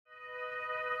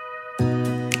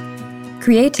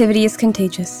Creativity is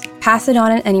contagious. Pass it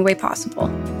on in any way possible.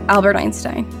 Albert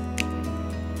Einstein.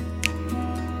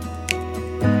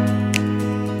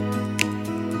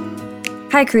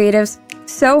 Hi, creatives.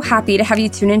 So happy to have you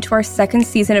tune into our second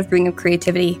season of Bring Up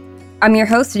Creativity. I'm your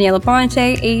host, Daniela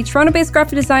Bonte, a Toronto-based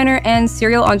graphic designer and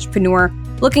serial entrepreneur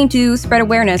looking to spread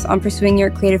awareness on pursuing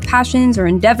your creative passions or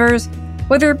endeavors,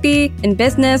 whether it be in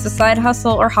business, a side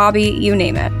hustle, or hobby, you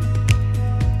name it.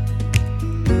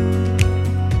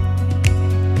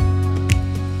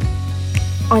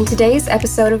 On today's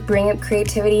episode of Bring Up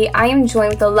Creativity, I am joined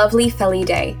with the lovely Feli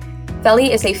Day. Feli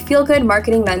is a feel-good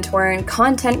marketing mentor and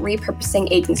content repurposing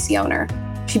agency owner.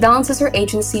 She balances her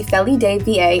agency, Feli Day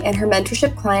VA, and her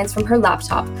mentorship clients from her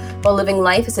laptop while living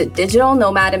life as a digital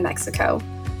nomad in Mexico.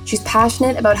 She's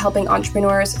passionate about helping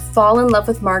entrepreneurs fall in love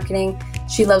with marketing.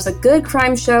 She loves a good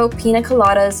crime show, pina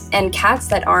coladas, and cats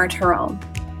that aren't her own.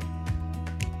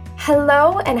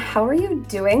 Hello, and how are you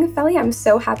doing, Feli? I'm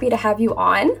so happy to have you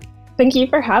on. Thank you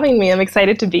for having me. I'm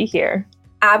excited to be here.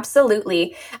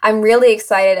 Absolutely. I'm really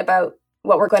excited about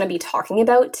what we're going to be talking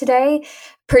about today.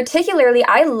 Particularly,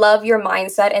 I love your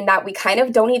mindset in that we kind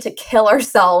of don't need to kill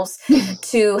ourselves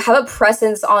to have a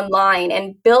presence online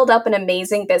and build up an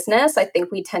amazing business. I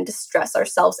think we tend to stress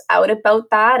ourselves out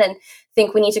about that and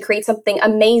think we need to create something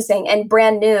amazing and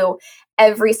brand new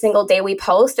every single day we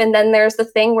post. And then there's the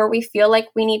thing where we feel like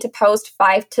we need to post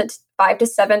five to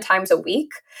 7 times a week.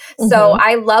 Mm-hmm. So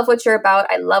I love what you're about.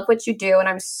 I love what you do. And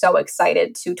I'm so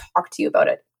excited to talk to you about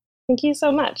it. Thank you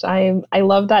so much. I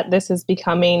love that this is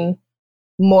becoming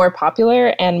more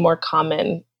popular and more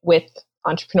common with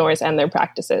entrepreneurs and their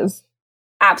practices.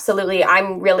 Absolutely.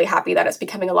 I'm really happy that it's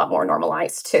becoming a lot more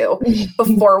normalized too.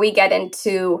 Before we get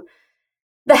into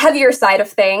the heavier side of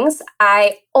things,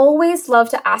 I always love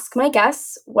to ask my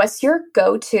guests, what's your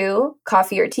go-to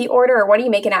coffee or tea order, or what are you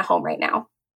making at home right now?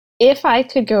 If I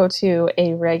could go to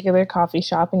a regular coffee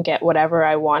shop and get whatever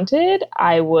I wanted,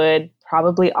 I would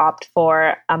probably opt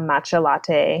for a matcha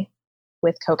latte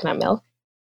with coconut milk.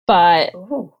 But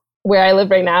where I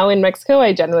live right now in Mexico,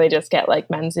 I generally just get like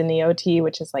manzanillo tea,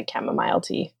 which is like chamomile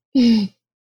tea.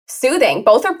 Soothing.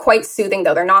 Both are quite soothing,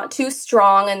 though. They're not too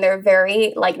strong and they're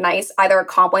very like nice, either a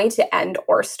calm way to end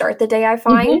or start the day, I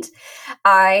find. Mm-hmm.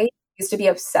 I used to be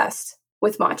obsessed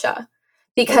with matcha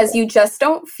because you just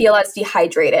don't feel as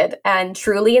dehydrated. And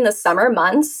truly in the summer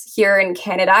months here in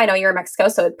Canada, I know you're in Mexico,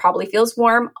 so it probably feels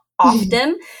warm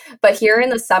often. But here in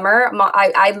the summer,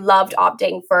 I loved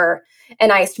opting for an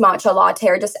iced matcha latte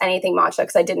or just anything matcha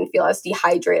because I didn't feel as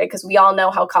dehydrated because we all know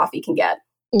how coffee can get.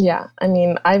 Yeah, I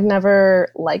mean, I've never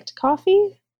liked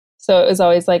coffee. So it was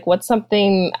always like, what's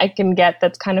something I can get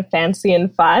that's kind of fancy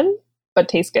and fun, but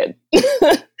tastes good?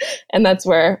 And that's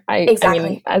where I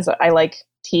mean, as I like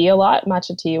tea a lot,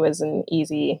 matcha tea was an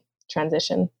easy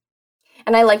transition.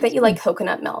 And I like that you like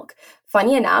coconut milk.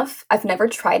 Funny enough, I've never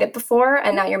tried it before,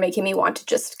 and now you're making me want to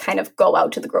just kind of go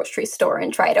out to the grocery store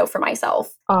and try it out for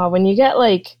myself. When you get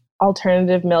like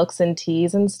alternative milks and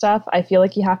teas and stuff, I feel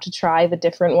like you have to try the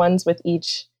different ones with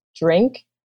each drink.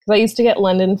 Because I used to get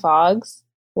London Fogs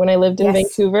when I lived in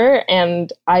Vancouver,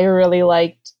 and I really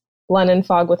liked London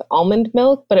Fog with almond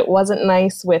milk, but it wasn't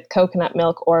nice with coconut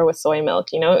milk or with soy milk.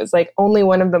 You know, it was like only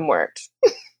one of them worked.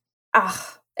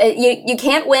 You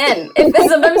can't win.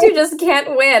 Sometimes you just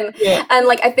can't win. Yeah. And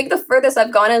like I think the furthest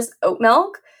I've gone is oat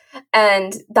milk.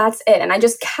 And that's it. And I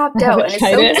just capped out. And it's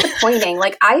so disappointing.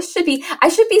 Like I should be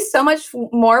so much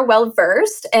more well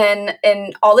versed in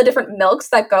all the different milks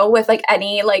that go with like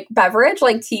any like beverage,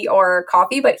 like tea or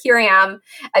coffee. But here I am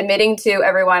admitting to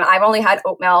everyone, I've only had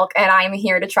oat milk and I'm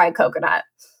here to try coconut.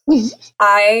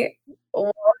 I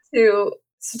want to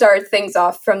start things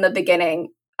off from the beginning.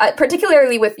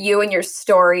 Particularly with you and your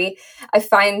story, I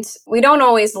find we don't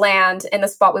always land in the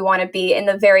spot we want to be in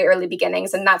the very early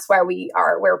beginnings, and that's why we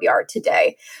are where we are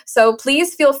today. So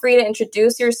please feel free to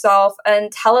introduce yourself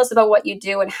and tell us about what you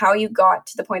do and how you got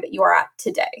to the point that you are at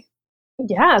today.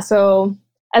 Yeah, so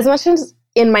as much as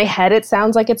in my head it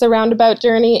sounds like it's a roundabout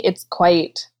journey, it's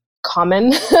quite common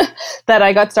that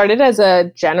I got started as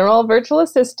a general virtual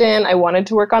assistant. I wanted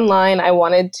to work online. I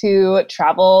wanted to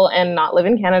travel and not live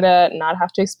in Canada, not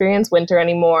have to experience winter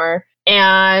anymore.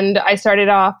 And I started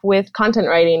off with content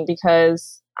writing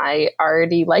because I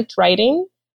already liked writing,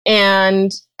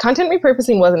 and content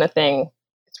repurposing wasn't a thing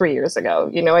 3 years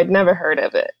ago. You know, I'd never heard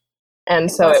of it.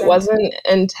 And so it wasn't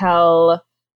until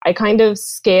I kind of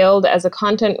scaled as a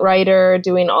content writer,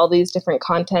 doing all these different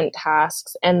content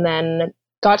tasks, and then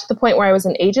got to the point where I was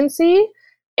an agency,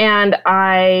 and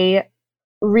I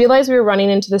realized we were running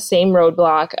into the same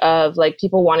roadblock of like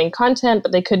people wanting content,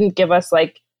 but they couldn't give us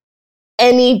like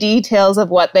any details of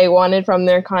what they wanted from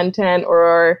their content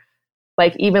or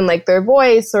like even like their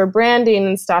voice or branding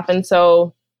and stuff. And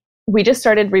so we just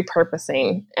started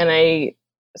repurposing, and I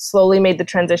slowly made the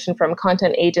transition from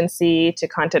content agency to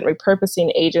content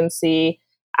repurposing agency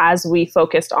as we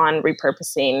focused on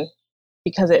repurposing,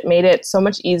 because it made it so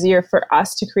much easier for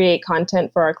us to create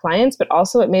content for our clients, but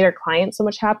also it made our clients so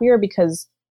much happier because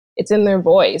it's in their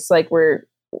voice. Like we're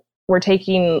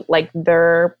taking like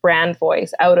their brand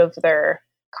voice out of their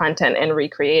content and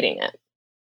recreating it.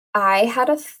 I had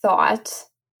a thought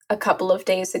a couple of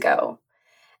days ago,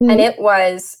 and it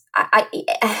was,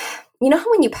 you know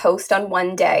how when you post on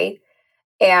one day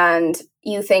and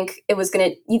you think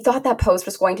you thought that post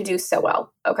was going to do so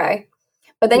well, okay?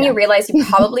 But then you realize you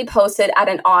probably posted at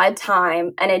an odd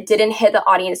time and it didn't hit the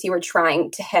audience you were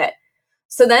trying to hit.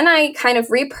 So then I kind of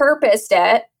repurposed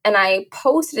it and I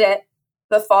posted it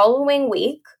the following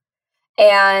week,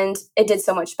 and it did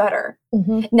so much better.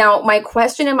 Now, my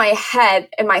question in my head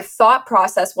and my thought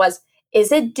process was,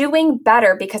 is it doing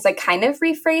better because I kind of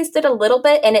rephrased it a little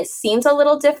bit and it seems a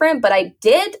little different, but I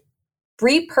did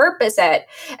repurpose it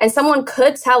and someone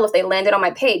could tell if they landed on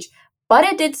my page, but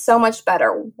it did so much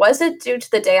better. Was it due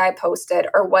to the day I posted,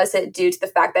 or was it due to the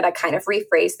fact that I kind of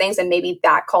rephrased things and maybe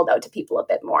that called out to people a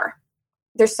bit more?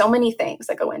 There's so many things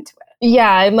that go into it.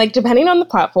 Yeah, and like depending on the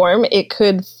platform, it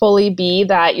could fully be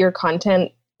that your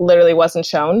content literally wasn't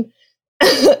shown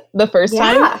the first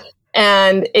time.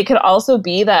 And it could also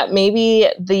be that maybe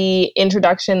the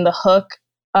introduction, the hook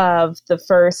of the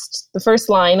first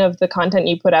line of the content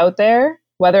you put out there,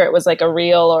 whether it was like a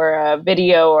reel or a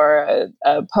video or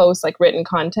a post, like written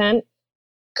content,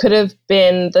 could have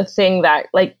been the thing that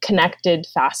like connected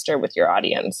faster with your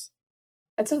audience.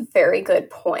 That's a very good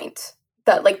point.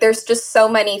 That like there's just so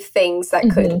many things that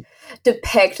could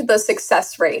depict the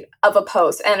success rate of a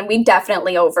post, and we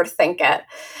definitely overthink it.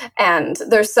 And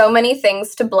there's so many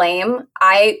things to blame.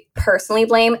 I personally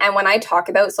blame, and when I talk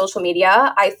about social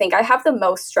media, I think I have the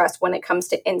most stress when it comes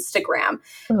to Instagram.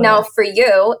 Now, for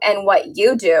you and what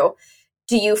you do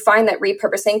you find that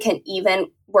repurposing can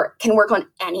even work on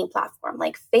any platform,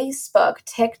 like Facebook,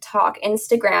 TikTok,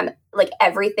 Instagram, like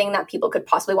everything that people could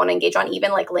possibly want to engage on,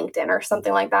 even like LinkedIn or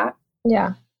something like that?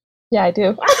 Yeah, I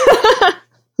do.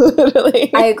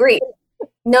 Literally. I agree.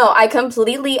 No, I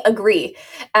completely agree.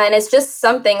 And it's just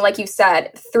something, like you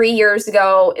said, 3 years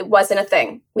ago, it wasn't a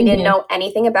thing. We didn't know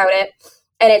anything about it.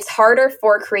 And it's harder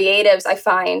for creatives, I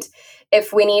find,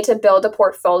 if we need to build a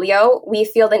portfolio, we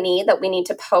feel the need that we need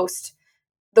to post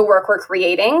the work we're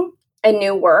creating and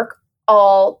new work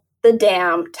all the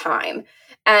damn time.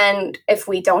 And if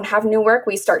we don't have new work,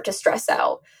 we start to stress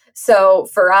out. So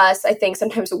for us, I think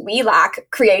sometimes we lack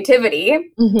creativity,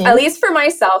 at least for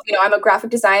myself. You know, I'm a graphic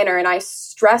designer and I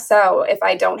stress out if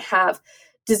I don't have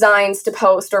designs to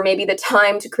post, or maybe the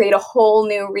time to create a whole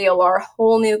new reel or a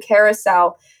whole new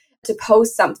carousel to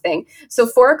post something. So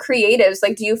for creatives,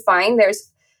 like, do you find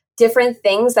there's different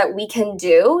things that we can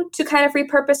do to kind of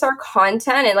repurpose our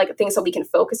content and like things that we can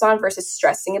focus on versus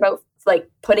stressing about like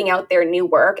putting out their new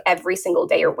work every single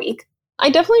day or week? I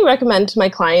definitely recommend to my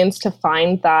clients to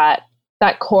find that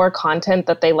core content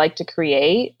that they like to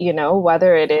create, you know,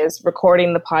 whether it is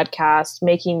recording the podcast,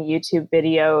 making YouTube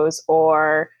videos,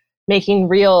 or making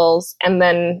reels, and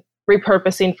then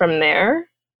repurposing from there.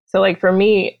 So like for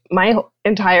me, my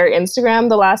entire Instagram,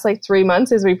 the last like 3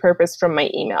 months is repurposed from my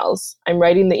emails. I'm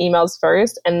writing the emails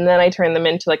first, and then I turn them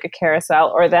into like a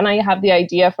carousel, or then I have the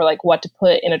idea for like what to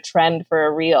put in a trend for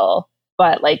a reel.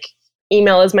 But like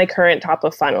email is my current top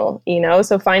of funnel, you know?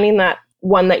 So finding that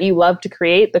one that you love to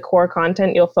create, the core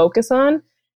content you'll focus on,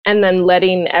 and then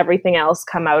letting everything else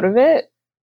come out of it.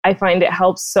 I find it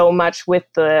helps so much with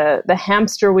the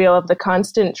hamster wheel of the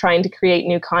constant trying to create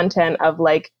new content of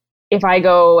like, if I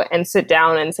go and sit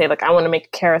down and say like, I want to make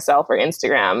a carousel for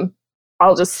Instagram,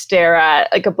 I'll just stare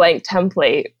at like a blank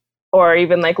template, or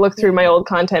even like look through my old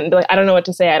content and be like, I don't know what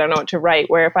to say. I don't know what to write.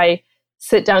 Where if I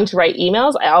sit down to write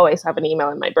emails, I always have an email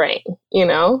in my brain, you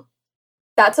know?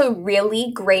 That's a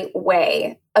really great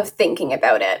way of thinking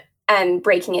about it and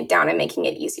breaking it down and making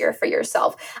it easier for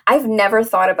yourself. I've never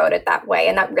thought about it that way.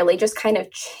 And that really just kind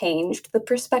of changed the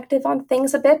perspective on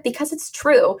things a bit, because it's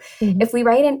true. If we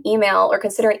write an email or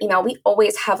consider an email, we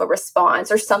always have a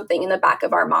response or something in the back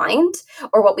of our mind,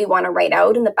 or what we want to write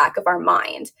out in the back of our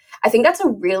mind. I think that's a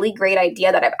really great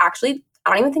idea that I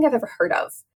don't even think I've ever heard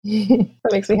of.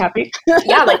 That makes me happy.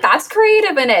 Yeah, like that's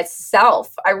creative in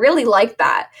itself. I really like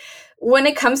that. When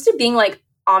it comes to being like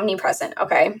omnipresent,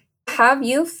 okay, have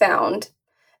you found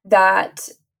that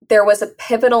there was a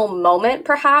pivotal moment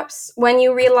perhaps when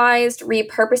you realized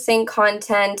repurposing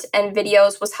content and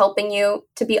videos was helping you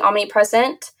to be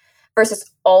omnipresent?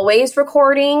 versus always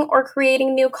recording or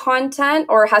creating new content?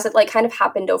 Or has it like kind of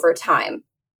happened over time?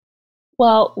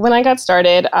 Well, when I got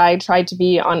started, I tried to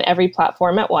be on every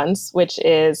platform at once, which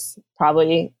is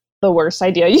probably the worst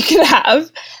idea you could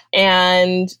have.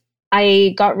 And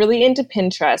I got really into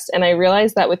Pinterest, and I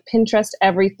realized that with Pinterest,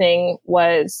 everything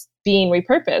was being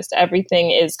repurposed.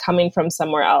 Everything is coming from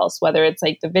somewhere else, whether it's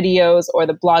like the videos or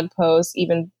the blog posts,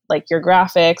 even like your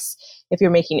graphics, if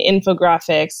you're making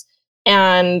infographics.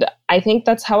 And I think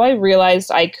that's how I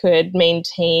realized I could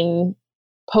maintain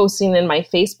posting in my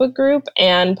Facebook group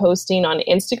and posting on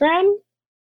Instagram.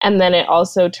 And then it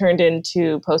also turned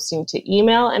into posting to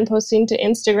email and posting to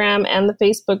Instagram and the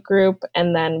Facebook group.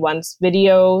 And then once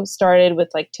video started with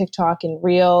like TikTok and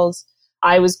Reels,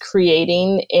 I was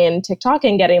creating in TikTok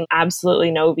and getting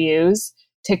absolutely no views.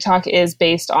 TikTok is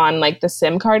based on like the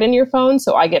SIM card in your phone.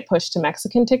 So I get pushed to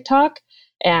Mexican TikTok.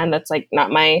 And that's like not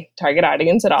my target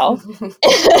audience at all.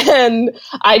 And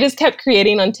I just kept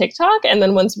creating on TikTok. And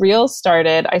then once Reels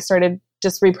started, I started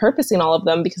just repurposing all of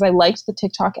them because I liked the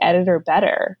TikTok editor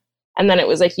better. And then it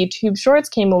was like YouTube Shorts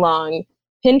came along,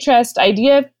 Pinterest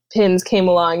idea pins came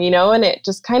along, and it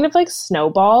just kind of like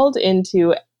snowballed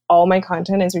into all my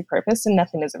content is repurposed and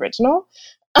nothing is original.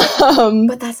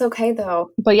 But that's okay though.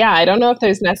 But yeah, I don't know if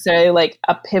there's necessarily like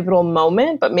a pivotal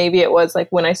moment, but maybe it was like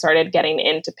when I started getting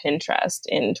into Pinterest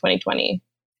in 2020.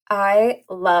 I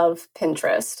love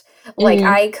Pinterest. Like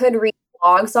I could read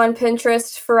blogs on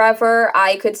Pinterest forever.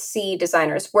 I could see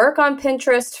designers work on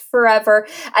Pinterest forever.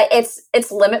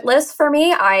 It's limitless for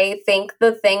me. I think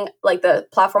the thing, like the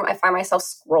platform I find myself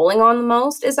scrolling on the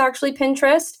most is actually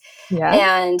Pinterest. Yeah.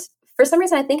 And for some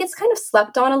reason, I think it's kind of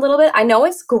slept on a little bit. I know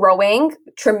it's growing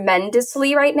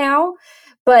tremendously right now,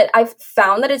 but I've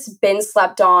found that it's been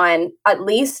slept on at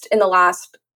least in the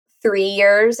last 3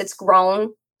 years. It's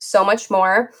grown so much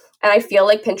more. And I feel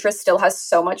like Pinterest still has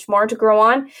so much more to grow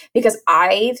on because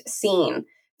I've seen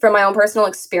from my own personal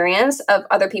experience of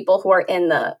other people who are in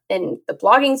the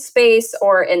blogging space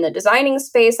or in the designing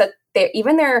space that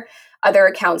even their other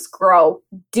accounts grow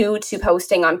due to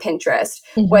posting on Pinterest,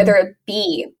 whether it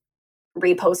be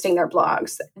reposting their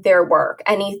blogs, their work,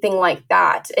 anything like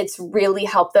that. It's really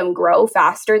helped them grow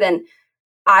faster than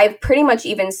I've pretty much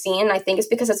even seen. I think it's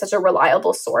because it's such a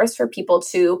reliable source for people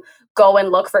to go and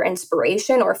look for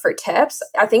inspiration or for tips.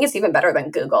 I think it's even better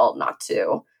than Google, not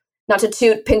to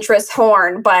toot Pinterest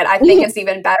horn, but I think it's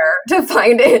even better to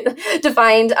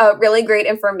find really great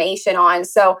information on.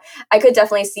 So I could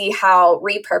definitely see how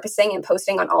repurposing and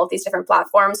posting on all of these different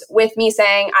platforms, with me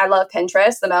saying I love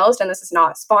Pinterest the most, and this is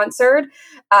not sponsored,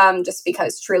 just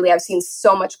because truly I've seen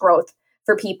so much growth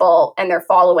for people and their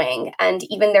following and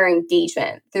even their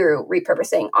engagement through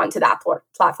repurposing onto that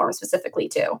platform specifically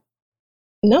too.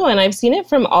 No, and I've seen it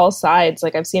from all sides.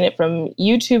 Like I've seen it from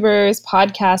YouTubers,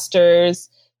 podcasters,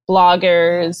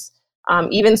 bloggers,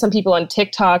 even some people on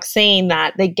TikTok saying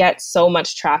that they get so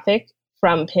much traffic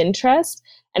from Pinterest.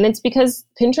 And it's because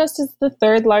Pinterest is the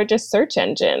third largest search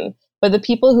engine. But the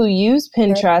people who use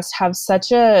Pinterest have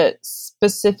such a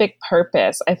specific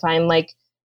purpose. I find like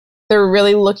they're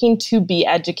really looking to be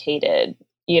educated.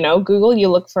 Google, you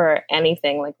look for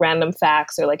anything like random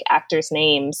facts or like actors'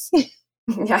 names.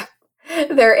 Yeah.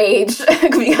 Their age,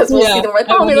 because we'll see them like,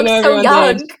 oh, they look so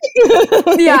young.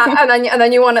 Yeah, and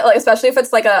then you want to, like, especially if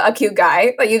it's like a cute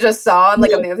guy that you just saw in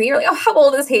like a movie, you're like, oh, how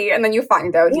old is he? And then you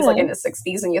find out he's like in his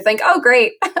 60s, and you think, oh,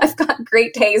 great, I've got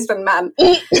great taste in men.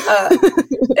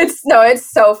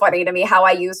 It's so funny to me how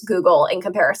I use Google in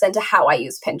comparison to how I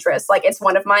use Pinterest. Like it's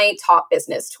one of my top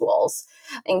business tools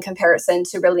in comparison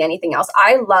to really anything else.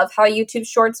 I love how YouTube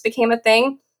Shorts became a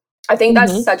thing. I think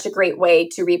that's such a great way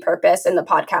to repurpose in the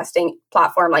podcasting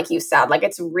platform, like you said. Like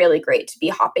it's really great to be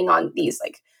hopping on these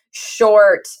like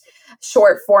short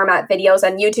format videos,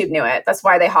 and YouTube knew it. That's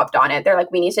why they hopped on it. They're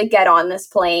like, we need to get on this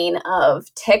plane of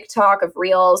TikTok, of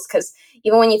Reels, because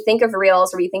even when you think of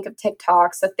Reels or you think of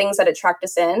TikToks, the things that attract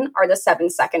us in are the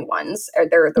 7-second ones, or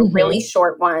they're the really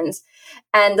short ones.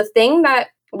 And the thing that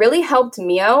really helped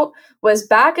me out was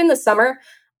back in the summer,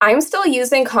 I'm still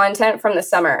using content from the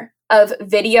summer of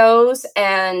videos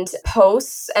and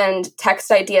posts and text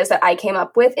ideas that I came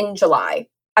up with in July.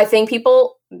 I think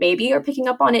people maybe are picking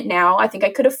up on it now. I think I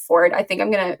could afford. I think I'm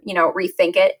going to,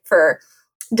 rethink it for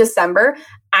December.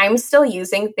 I'm still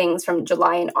using things from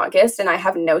July and August, and I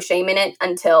have no shame in it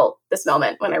until this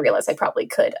moment when I realized I probably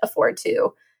could afford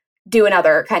to do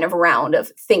another kind of round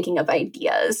of thinking of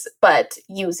ideas, but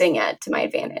using it to my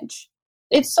advantage.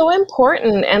 It's so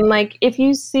important. And like, if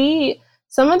you see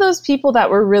some of those people that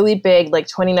were really big, like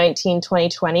 2019,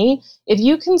 2020, if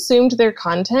you consumed their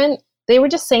content, they were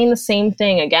just saying the same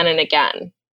thing again and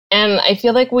again. And I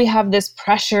feel like we have this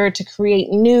pressure to create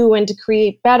new and to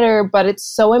create better, but it's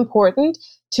so important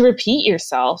to repeat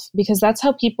yourself because that's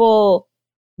how people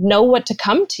know what to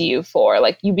come to you for.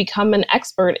 Like you become an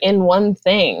expert in one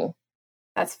thing.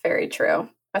 That's very true.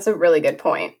 That's a really good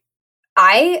point.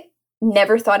 I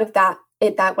never thought of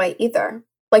it that way either.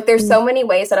 Like there's so many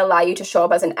ways that allow you to show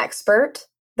up as an expert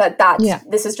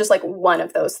this is just like one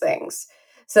of those things.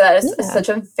 So that is such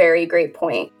a very great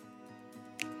point.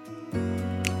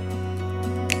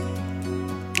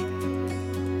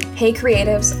 Hey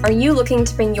creatives, are you looking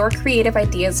to bring your creative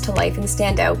ideas to life and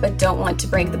stand out but don't want to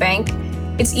break the bank?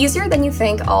 It's easier than you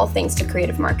think, all thanks to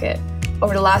Creative Market.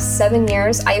 Over the last 7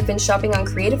 years, I have been shopping on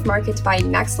Creative Market to buy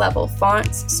next level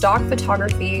fonts, stock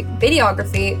photography,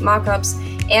 videography, mockups,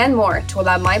 and more to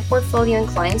allow my portfolio and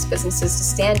clients' businesses to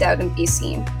stand out and be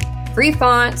seen. Free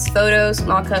fonts, photos,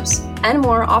 mockups, and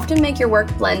more often make your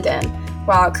work blend in,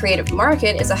 while Creative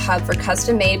Market is a hub for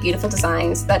custom-made beautiful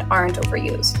designs that aren't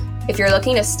overused. If you're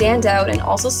looking to stand out and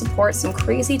also support some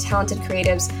crazy talented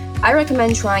creatives, I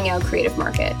recommend trying out Creative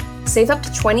Market. Save up to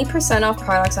 20% off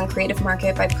products on Creative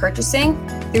Market by purchasing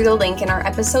through the link in our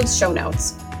episode's show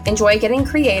notes. Enjoy getting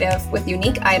creative with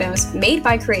unique items made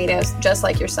by creatives just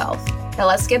like yourself. Now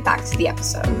let's get back to the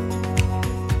episode.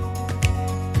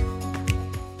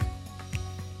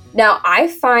 Now, I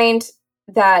find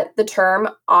that the term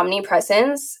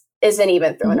omnipresence isn't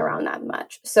even thrown around that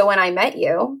much. So when I met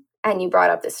you and you brought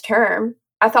up this term,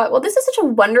 I thought, well, this is such a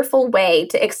wonderful way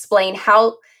to explain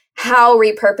how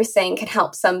repurposing can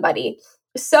help somebody.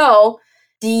 So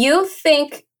do you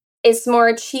think it's more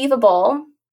achievable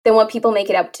than what people make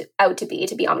it out to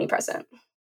be omnipresent?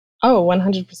 Oh,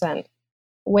 100%.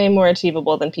 Way more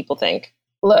achievable than people think.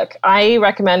 Look, I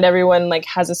recommend everyone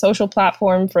has a social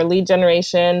platform for lead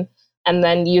generation and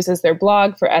then uses their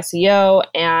blog for SEO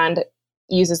and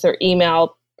uses their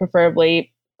email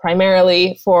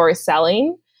primarily for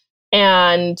selling.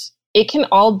 And it can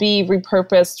all be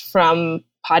repurposed from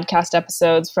podcast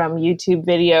episodes, from YouTube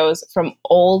videos, from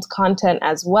old content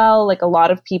as well. Like a lot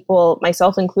of people,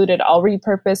 myself included, I'll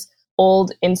repurpose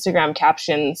old Instagram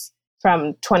captions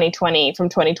from 2020, from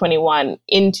 2021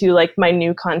 into my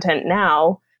new content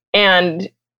now. And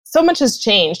so much has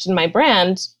changed in my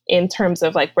brand in terms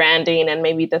of branding and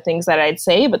maybe the things that I'd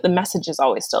say, but the message is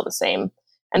always still the same.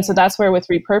 And so that's where with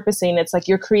repurposing, it's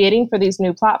you're creating for these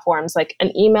new platforms.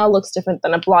 An email looks different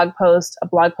than a blog post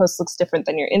looks different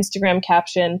than your Instagram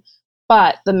caption,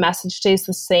 but the message stays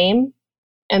the same.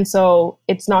 And so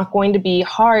it's not going to be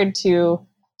hard to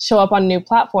show up on new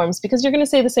platforms because you're going to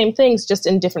say the same things just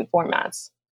in different formats.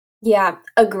 Yeah,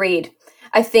 agreed.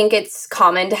 I think it's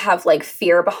common to have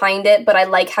fear behind it, but I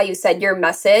like how you said your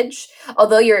message,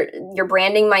 although your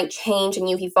branding might change and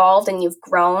you've evolved and you've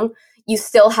grown, you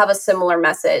still have a similar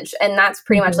message. And that's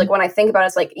pretty much when I think about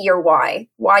it, it's your why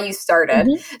you started.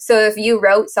 So if you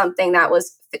wrote something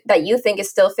that you think is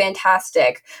still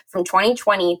fantastic from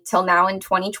 2020 till now in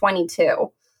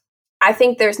 2022, I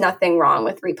think there's nothing wrong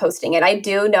with reposting it. I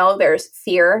do know there's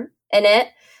fear in it.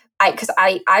 Because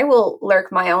I will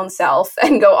lurk my own self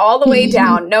and go all the way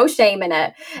down, no shame in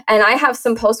it. And I have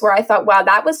some posts where I thought, wow,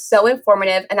 that was so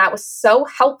informative and that was so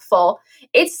helpful.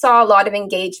 It saw a lot of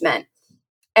engagement.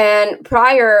 And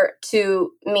prior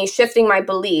to me shifting my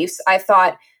beliefs, I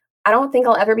thought, I don't think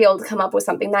I'll ever be able to come up with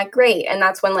something that great. And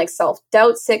that's when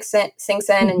self-doubt sinks in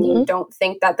and you don't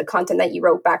think that the content that you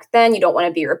wrote back then, you don't want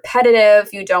to be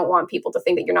repetitive. You don't want people to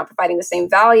think that you're not providing the same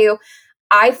value.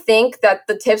 I think that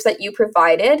the tips that you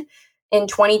provided in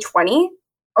 2020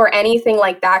 or anything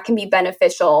like that can be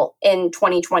beneficial in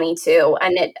 2022.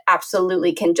 And it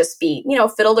absolutely can just be,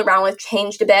 fiddled around with,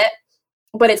 changed a bit,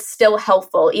 but it's still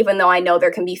helpful, even though I know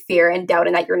there can be fear and doubt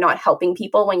and that you're not helping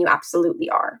people when you absolutely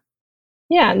are.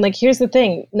 Yeah. And here's the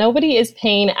thing. Nobody is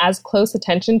paying as close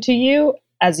attention to you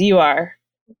as you are.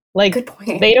 Good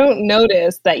point. They don't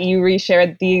notice that you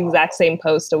reshared the exact same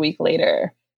post a week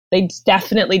later. They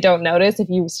definitely don't notice if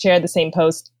you share the same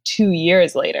post 2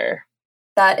 years later.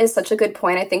 That is such a good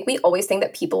point. I think we always think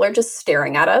that people are just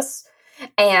staring at us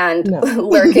and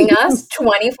lurking us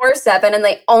 24/7, and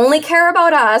they only care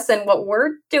about us and what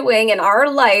we're doing in our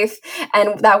life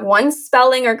and that one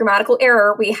spelling or grammatical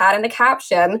error we had in a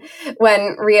caption,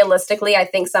 when realistically, I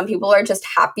think some people are just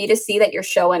happy to see that you're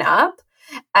showing up.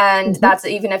 And that's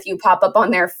even if you pop up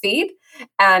on their feed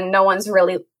and no one's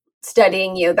really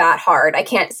studying you that hard. I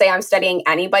can't say I'm studying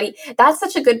anybody. That's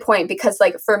such a good point because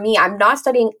for me, I'm not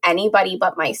studying anybody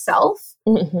but myself.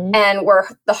 And we're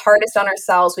the hardest on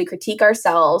ourselves. We critique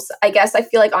ourselves. I guess I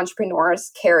feel like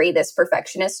entrepreneurs carry this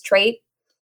perfectionist trait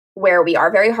where we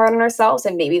are very hard on ourselves,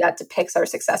 and maybe that depicts our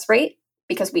success rate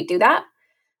because we do that.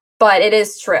 But it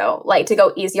is true, like, to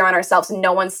go easier on ourselves.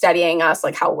 No one's studying us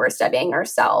like how we're studying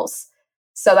ourselves.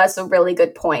 So that's a really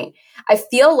good point. I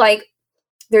feel like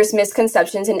there's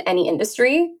misconceptions in any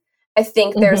industry. I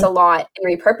think there's a lot in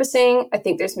repurposing. I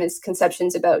think there's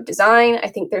misconceptions about design. I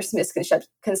think there's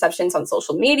misconceptions on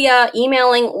social media,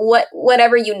 emailing,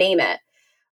 whatever you name it.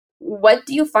 What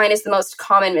do you find is the most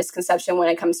common misconception when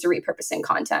it comes to repurposing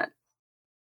content?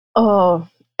 Oh,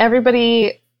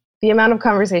 everybody, the amount of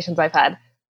conversations I've had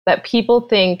that people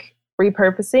think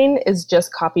repurposing is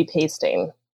just copy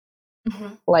pasting.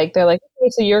 Like, they're like, okay,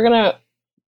 so you're going to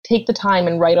take the time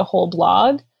and write a whole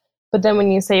blog. But then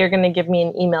when you say you're going to give me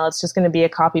an email, it's just going to be a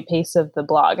copy paste of the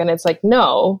blog. And it's like,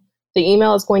 no, the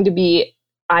email is going to be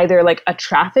either like a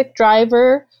traffic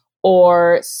driver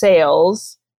or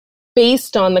sales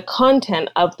based on the content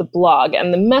of the blog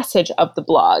and the message of the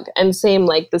blog. And same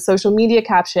like the social media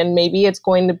caption, maybe it's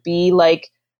going to be like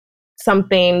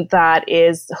something that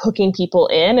is hooking people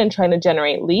in and trying to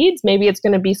generate leads. Maybe it's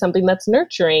going to be something that's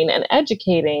nurturing and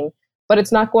educating, but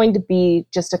it's not going to be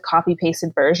just a copy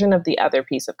pasted version of the other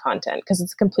piece of content because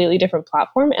it's a completely different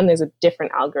platform and there's a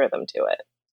different algorithm to it.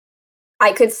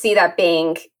 I could see that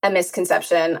being a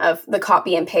misconception of the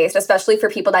copy and paste, especially for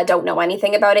people that don't know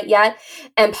anything about it yet.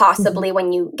 And possibly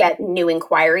when you get new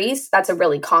inquiries, that's a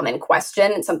really common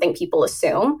question and something people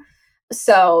assume.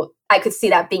 So I could see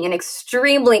that being an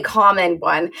extremely common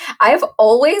one. I've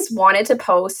always wanted to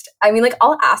post, I mean, like,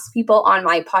 I'll ask people on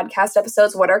my podcast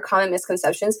episodes, what are common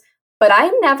misconceptions, but I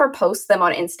never post them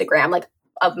on Instagram, like,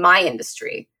 of my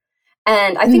industry.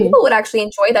 And I think people would actually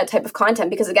enjoy that type of content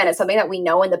because, again, it's something that we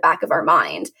know in the back of our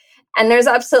mind. And there's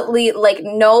absolutely like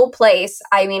no place.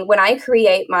 I mean, when I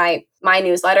create my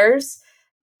newsletters,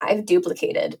 I've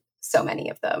duplicated so many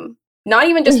of them. Not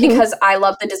even just because I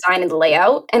love the design and the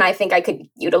layout and I think I could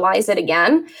utilize it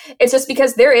again. It's just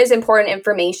because there is important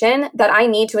information that I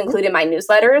need to include in my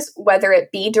newsletters, whether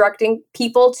it be directing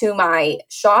people to my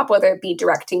shop, whether it be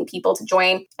directing people to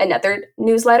join another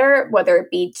newsletter, whether it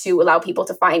be to allow people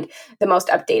to find the most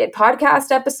updated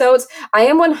podcast episodes. I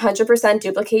am 100%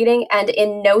 duplicating, and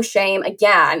in no shame,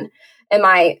 again, am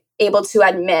I able to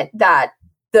admit that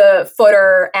the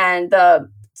footer and the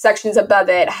sections above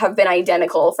it have been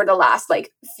identical for the last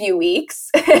like few weeks.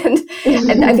 and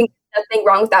I think there's nothing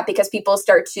wrong with that because people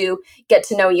start to get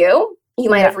to know you.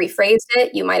 You might have rephrased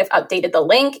it. You might have updated the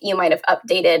link. You might have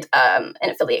updated an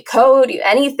affiliate code,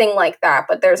 anything like that.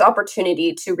 But there's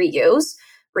opportunity to reuse,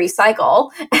 recycle,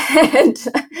 and,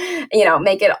 you know,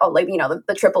 make it all like, you know,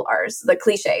 the triple R's, the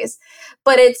cliches.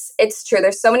 But it's true.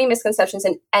 There's so many misconceptions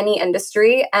in any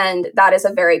industry. And that is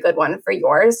a very good one for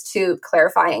yours to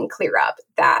clarify and clear up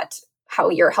that how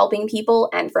you're helping people.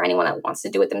 And for anyone that wants to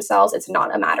do it themselves, it's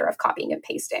not a matter of copying and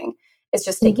pasting. It's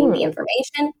just taking the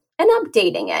information and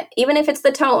updating it, even if it's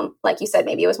the tone. Like you said,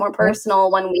 maybe it was more personal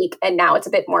one week and now it's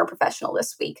a bit more professional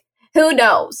this week. Who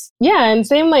knows? Yeah, and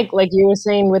same like you were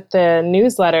saying with the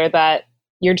newsletter that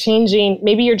you're changing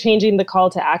the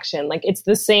call to action. Like it's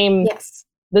the same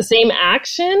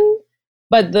action,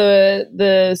 but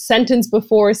the sentence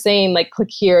before saying like click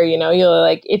here, you know, you're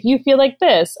like, if you feel like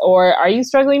this, or are you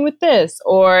struggling with this,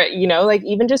 or, you know, like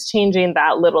even just changing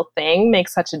that little thing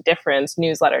makes such a difference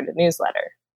newsletter to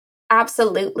newsletter.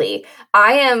 Absolutely.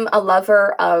 I am a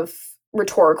lover of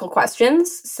rhetorical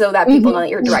questions so that people know that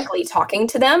you're directly talking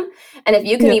to them. And if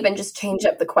you can even just change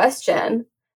up the question,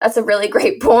 that's a really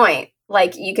great point.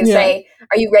 Like you can say,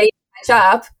 are you ready to catch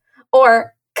up?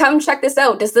 Or come check this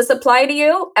out. Does this apply to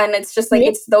you? And it's just like,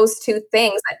 it's those two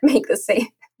things that make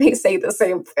they say the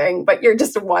same thing, but you're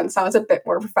just one sounds a bit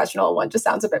more professional. One just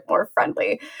sounds a bit more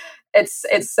friendly. It's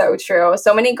so true.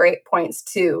 So many great points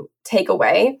to take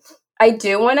away. I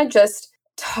do want to just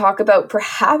talk about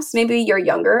perhaps maybe your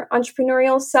younger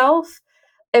entrepreneurial self.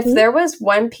 If there was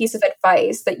one piece of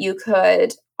advice that you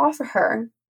could offer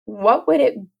her, what would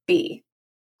it be?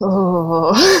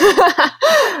 Oh,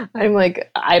 I'm like,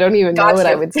 I don't even know what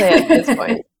I would say at this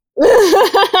point.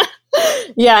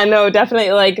 Yeah, no,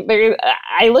 definitely. Like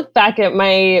I look back at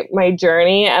my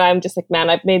journey and I'm just like,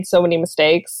 man, I've made so many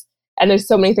mistakes and there's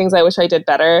so many things I wish I did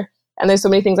better. And there's so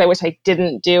many things I wish I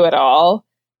didn't do at all.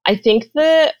 I think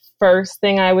the first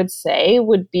thing I would say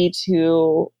would be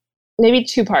to maybe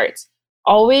two parts.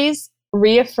 Always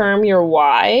reaffirm your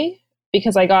why,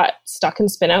 because I got stuck in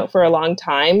spin out for a long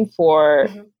time for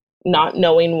not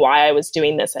knowing why I was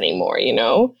doing this anymore, you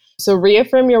know? So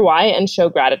reaffirm your why and show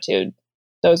gratitude.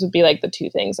 Those would be like the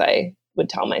two things I would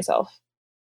tell myself.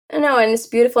 I know, and it's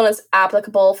beautiful and it's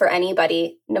applicable for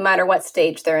anybody, no matter what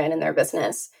stage they're in their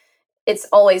business. It's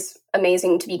always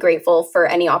amazing to be grateful for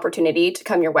any opportunity to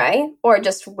come your way or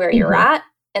just where you're at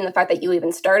and the fact that you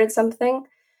even started something.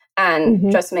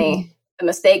 And trust me, the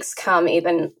mistakes come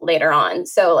even later on.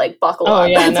 So like buckle up.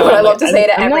 That's what I love to say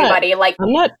to everybody.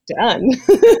 I'm not done.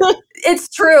 It's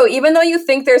true. Even though you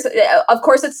think of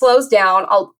course it slows down.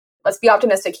 Let's be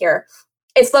optimistic here.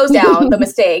 It slows down the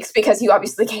mistakes because you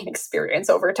obviously gain experience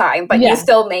over time, but you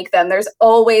still make them. There's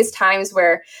always times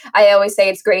where I always say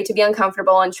it's great to be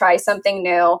uncomfortable and try something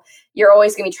new. You're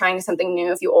always going to be trying something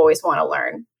new if you always want to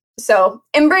learn. So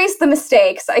embrace the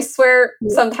mistakes. I swear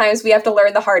sometimes we have to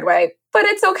learn the hard way, but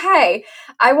it's okay.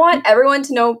 I want everyone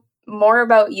to know more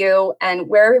about you and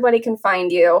where everybody can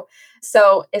find you.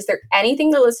 So is there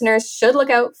anything the listeners should look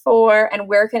out for, and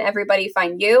where can everybody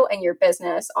find you and your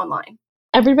business online?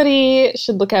 Everybody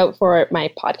should look out for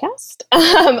my podcast.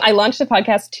 I launched a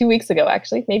podcast 2 weeks ago,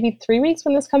 actually, maybe 3 weeks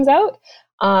when this comes out,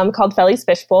 called Felly's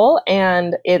Fishbowl.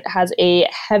 And it has a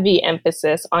heavy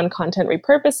emphasis on content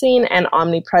repurposing and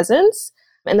omnipresence.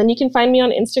 And then you can find me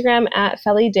on Instagram at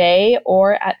Felly Day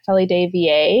or at Felly Day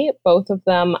VA. Both of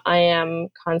them, I am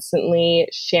constantly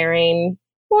sharing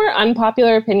more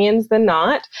unpopular opinions than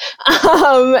not.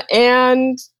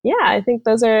 And yeah, I think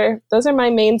those are my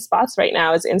main spots right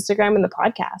now, is Instagram and the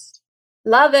podcast.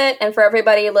 Love it. And for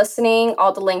everybody listening,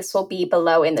 all the links will be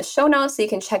below in the show notes, so you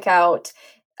can check out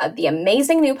the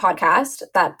amazing new podcast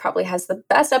that probably has the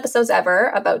best episodes ever,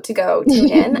 about to go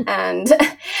tune in and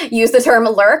use the term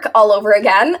lurk all over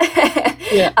again.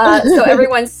 So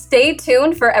everyone stay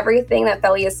tuned for everything that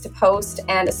Felly is to post,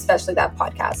 and especially that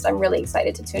podcast. I'm really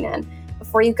excited to tune in.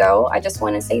 Before you go, I just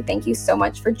want to say thank you so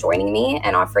much for joining me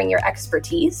and offering your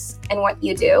expertise in what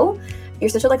you do. You're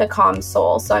such a calm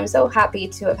soul, so I'm so happy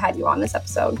to have had you on this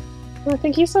episode. Well,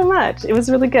 thank you so much. It was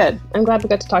really good. I'm glad we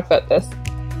got to talk about this.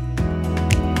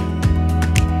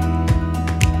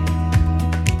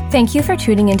 Thank you for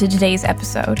tuning into today's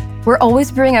episode. We're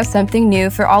always bringing out something new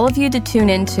for all of you to tune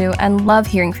into, and love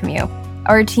hearing from you.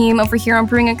 Our team over here on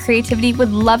Brewing Out Creativity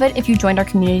would love it if you joined our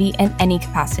community in any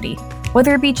capacity,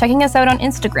 whether it be checking us out on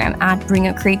Instagram at Brewing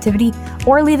Out Creativity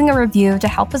or leaving a review to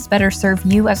help us better serve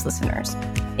you as listeners.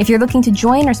 If you're looking to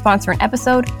join or sponsor an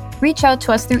episode, reach out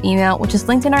to us through email, which is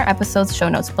linked in our episode's show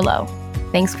notes below.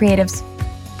 Thanks, creatives.